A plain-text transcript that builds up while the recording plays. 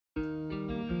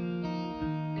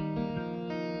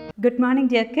Good morning,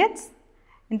 dear kids.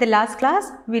 In the last class,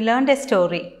 we learned a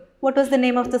story. What was the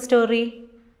name of the story?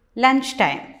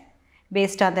 Lunchtime.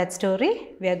 Based on that story,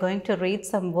 we are going to read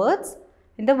some words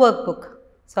in the workbook.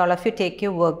 So, all of you take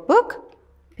your workbook,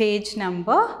 page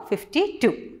number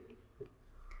 52.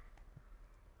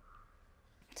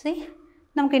 See,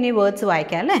 നമുക്ക് ഇനി words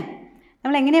വായിക്കാം അല്ലേ?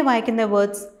 നമ്മൾ എങ്ങനെയാണ് വായിക്കുന്ന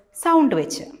words? Sound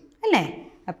വെച്ച് അല്ലേ?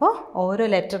 അപ്പോൾ ഓരോ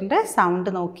ലെറ്ററിൻ്റെ സൗണ്ട്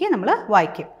നോക്കി നമ്മൾ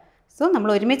വായിക്കും. സോ നമ്മൾ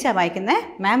ഒരുമിച്ചാണ് വായിക്കുന്നത്.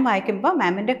 മാം വായിക്കുമ്പോൾ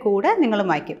മാമിൻ്റെ കൂടെ നിങ്ങളും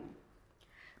വായിക്കും.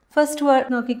 ഫസ്റ്റ് വേർഡ്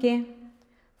നോക്കിക്കേ.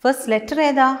 ഫസ്റ്റ് ലെറ്റർ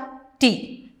ഏതാ? T.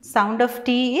 Sound of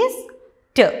T is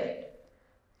ട്.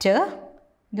 ട്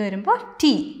ഇത് വരുമ്പോൾ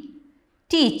T.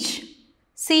 Teach.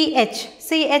 C H.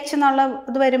 C H എന്നുള്ള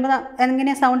ഇത് വരുമ്പോൾ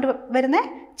എങ്ങനെയാണ് സൗണ്ട് വരുന്നത്?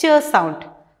 ച sound.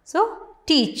 So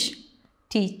teach,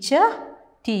 teacher,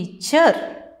 teacher.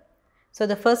 So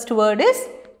the first word is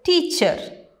teacher.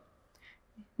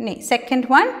 Second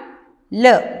one,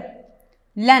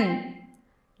 lun,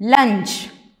 lunch.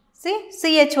 See,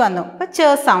 ch vannu. Appo ch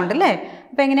sound alle.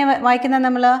 Appo engane vaayikkunna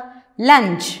nammal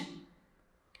lunch.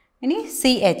 Ini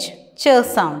ch, ch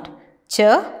sound. Ch,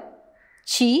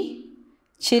 chi,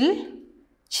 chill,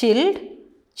 chilled,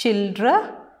 children,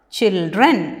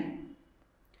 children.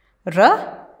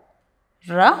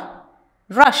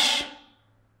 Rush.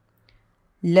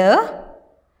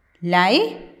 Lie.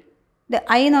 The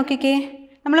I നോക്കിക്കേ.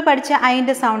 നമ്മൾ പഠിച്ച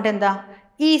ഐൻ്റെ sound എന്താ?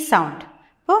 ഈ sound.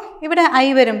 അപ്പോൾ ഇവിടെ I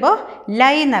വരുമ്പോൾ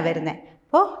ലൈ എന്നാണ് വരുന്നത്.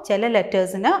 അപ്പോൾ ചില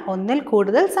ലെറ്റേഴ്സിന് ഒന്നിൽ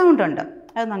കൂടുതൽ സൗണ്ട് ഉണ്ട്.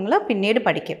 അത് നമ്മൾ പിന്നീട്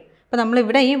പഠിക്കും. അപ്പോൾ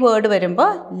നമ്മളിവിടെ ഈ വേർഡ്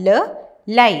വരുമ്പോൾ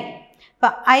ലൈ.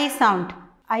 അപ്പോൾ ഐ സൗണ്ട്.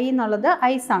 ഐ എന്നുള്ളത്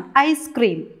ഐ സൗണ്ട്.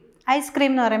 ഐസ്ക്രീം.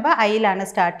 ഐസ്ക്രീം എന്ന് പറയുമ്പോൾ ഐയിലാണ്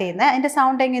സ്റ്റാർട്ട് ചെയ്യുന്നത്. അതിൻ്റെ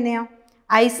സൗണ്ട് എങ്ങനെയാണ്?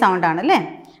 ഐ സൗണ്ട് ആണല്ലേ?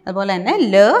 അതുപോലെ തന്നെ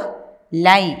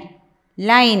ലൈ,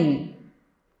 ലൈൻ.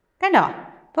 കണ്ടോ?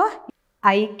 അപ്പോൾ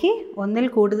ഐക്ക് ഒന്നിൽ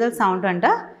കൂടുതൽ സൗണ്ട്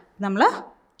ഉണ്ട്. നമ്മൾ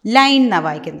ലൈൻ എന്നാണ്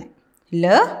വായിക്കുന്നത്.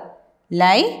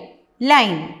 ലൈ,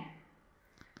 ലൈൻ.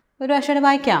 ഒരു പ്രാവശ്യം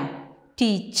വായിക്കാം.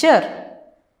 Teacher,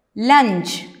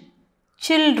 lunch,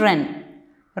 children,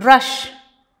 rush,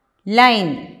 line.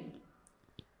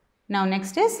 Now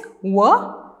next is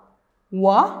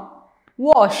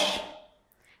wash.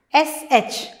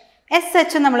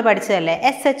 SH നമ്മൾ പഠിച്ചതല്ലേ?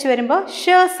 SH വരുമ്പോൾ ഷ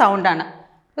സൗണ്ടാണ്.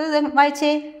 വായിച്ചേ.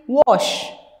 വാഷ്.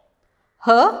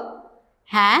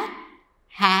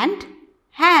 Hand,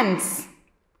 hands.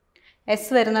 S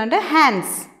വരുന്നുണ്ട്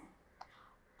hands.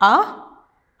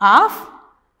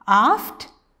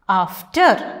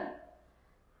 After.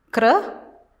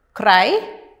 Cry,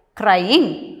 crying.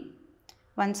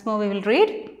 Once more we will read.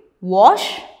 Wash,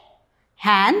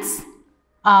 hands,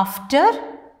 after,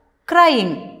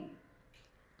 crying.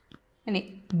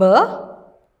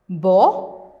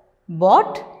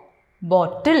 Boat,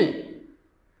 ബോട്ടിൽ.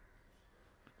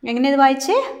 എങ്ങനെ ഇത്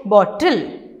വായിച്ചേ? ബോട്ടിൽ.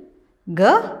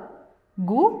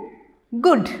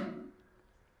 ഗുഡ്.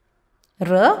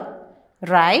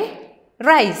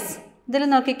 റൈസ്. ഇതിൽ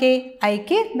നോക്കിക്കേ,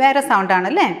 ഐക്ക് വേറെ സൗണ്ട്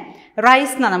ആണല്ലേ?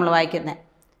 റൈസ് എന്നാണ് നമ്മൾ വായിക്കുന്നത്.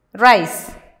 റൈസ്.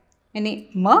 ഇനി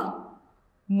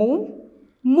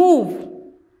move.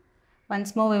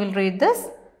 Once more we will read this.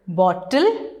 Bottle,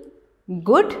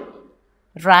 good,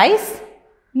 rice,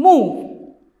 move.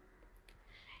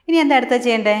 ഇനി എന്താ അടുത്ത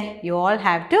ചെയ്യേണ്ടേ? You all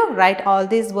have to right all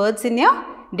these words in your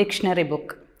dictionary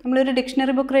book. നമ്മളൊരു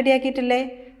dictionary book ready ആക്കിയിട്ടില്ലേ?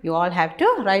 You all have to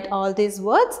right all these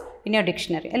words in your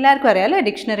dictionary. എല്ലാവർക്കും അറിയാമല്ലോ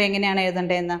dictionary എങ്ങനെയാണ്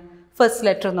എഴുതേണ്ടതെന്ന്. First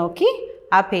letter നോക്കി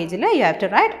ആ പേജിൽ you have to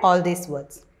right all these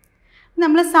words.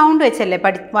 നമ്മൾ sound വെച്ചല്ലേ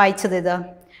വായിച്ചത്. ഇത്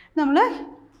നമ്മൾ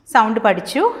സൗണ്ട്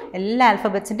പഠിച്ചു. എല്ലാ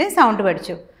ആൽഫബറ്റ്സിൻ്റെയും സൗണ്ട്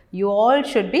പഠിച്ചു. You all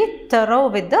should be തെറോ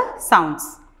with the sounds.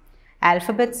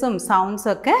 ആൽഫബറ്റ്സും സൗണ്ട്സും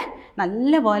ഒക്കെ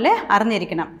നല്ലപോലെ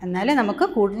അറിഞ്ഞിരിക്കണം. എന്നാലേ നമുക്ക്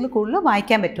കൂടുതൽ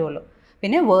വായിക്കാൻ പറ്റുള്ളൂ.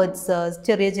 പിന്നെ വേർഡ്സ്,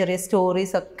 ചെറിയ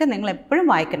സ്റ്റോറീസ് ഒക്കെ നിങ്ങൾ എപ്പോഴും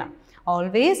വായിക്കണം.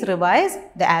 Always revise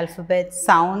the alphabets,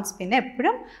 sounds. പിന്നെ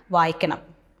എപ്പോഴും വായിക്കണം.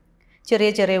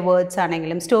 ചെറിയ വേർഡ്സ്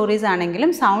ആണെങ്കിലും സ്റ്റോറീസ്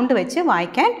ആണെങ്കിലും സൗണ്ട് വെച്ച്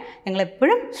വായിക്കാൻ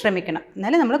നിങ്ങളെപ്പോഴും ശ്രമിക്കണം.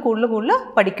 എന്നാലേ നമ്മൾ കൂടുതൽ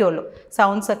പഠിക്കുകയുള്ളൂ.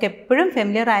 സൗണ്ട്സൊക്കെ എപ്പോഴും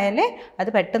ഫെമിലിയർ ആയാലേ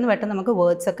അത് പെട്ടെന്ന് നമുക്ക്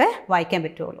വേർഡ്സൊക്കെ വായിക്കാൻ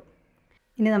പറ്റുള്ളൂ.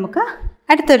 ഇനി നമുക്ക്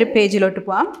അടുത്തൊരു പേജിലോട്ട്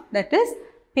പോകാം. That is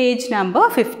page number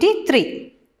 53.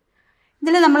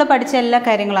 ഇതിൽ നമ്മൾ പഠിച്ച എല്ലാ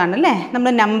കാര്യങ്ങളാണല്ലേ? നമ്മൾ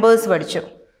നമ്പേഴ്സ് പഠിച്ചു.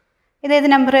 ഇതേത്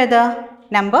നമ്പർ ഏതാ?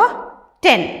 Number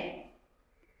 10.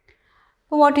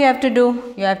 What you have to do?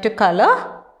 You have to colour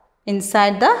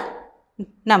inside the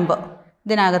number.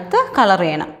 ഇതിനകത്ത് കളർ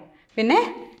ചെയ്യണം. പിന്നെ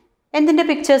എന്തിൻ്റെ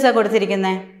പിക്ചേഴ്സാണ്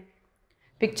കൊടുത്തിരിക്കുന്നത്?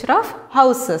 Picture of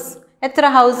houses. എത്ര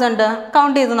ഹൗസ് ഉണ്ട്?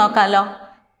 കൗണ്ട് ചെയ്ത് നോക്കാമല്ലോ.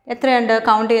 എത്രയുണ്ട്?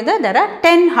 കൗണ്ട് ചെയ്ത് ദർ ആർ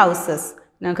 10 ഹൗസസ്.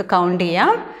 നമുക്ക് കൗണ്ട്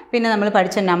ചെയ്യാം. പിന്നെ നമ്മൾ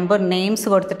പഠിച്ച നമ്പർ നെയിംസ്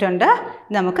കൊടുത്തിട്ടുണ്ട്.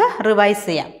 നമുക്ക് റിവൈസ്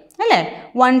ചെയ്യാം അല്ലേ?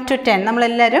 1 to 10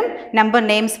 നമ്മളെല്ലാവരും നമ്പർ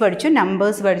നെയിംസ് പഠിച്ചു,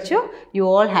 നമ്പേഴ്സ് പഠിച്ചു. You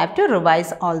all have to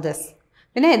revise all this.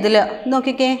 പിന്നെ ഇതിൽ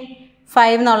നോക്കിക്കേ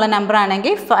 5 എന്നുള്ള നമ്പർ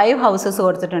ആണെങ്കിൽ 5 ഹൗസസ്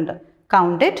കൊടുത്തിട്ടുണ്ട്.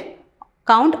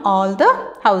 Count all the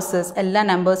houses. എല്ലാ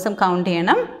നമ്പേഴ്സും കൗണ്ട്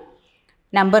ചെയ്യണം.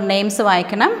 നമ്പർ നെയിംസ്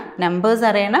വായിക്കണം, നമ്പേഴ്സ്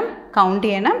അറിയണം, കൗണ്ട്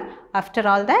ചെയ്യണം. After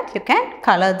all that you can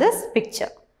colour this picture.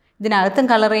 ഇതിനകത്തും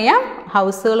കളർ ചെയ്യാം,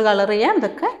 ഹൗസുകൾ കളർ ചെയ്യാം,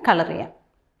 ഇതൊക്കെ കളർ ചെയ്യാം.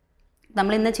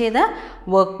 നമ്മൾ ഇന്ന് ചെയ്ത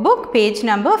work book page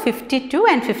number 52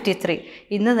 and 53.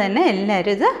 ഇന്ന് തന്നെ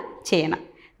എല്ലാവരും ഇത് ചെയ്യണം.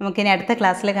 നമുക്കിനി അടുത്ത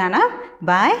ക്ലാസ്സിൽ കാണാം.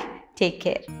 By, take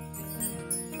care.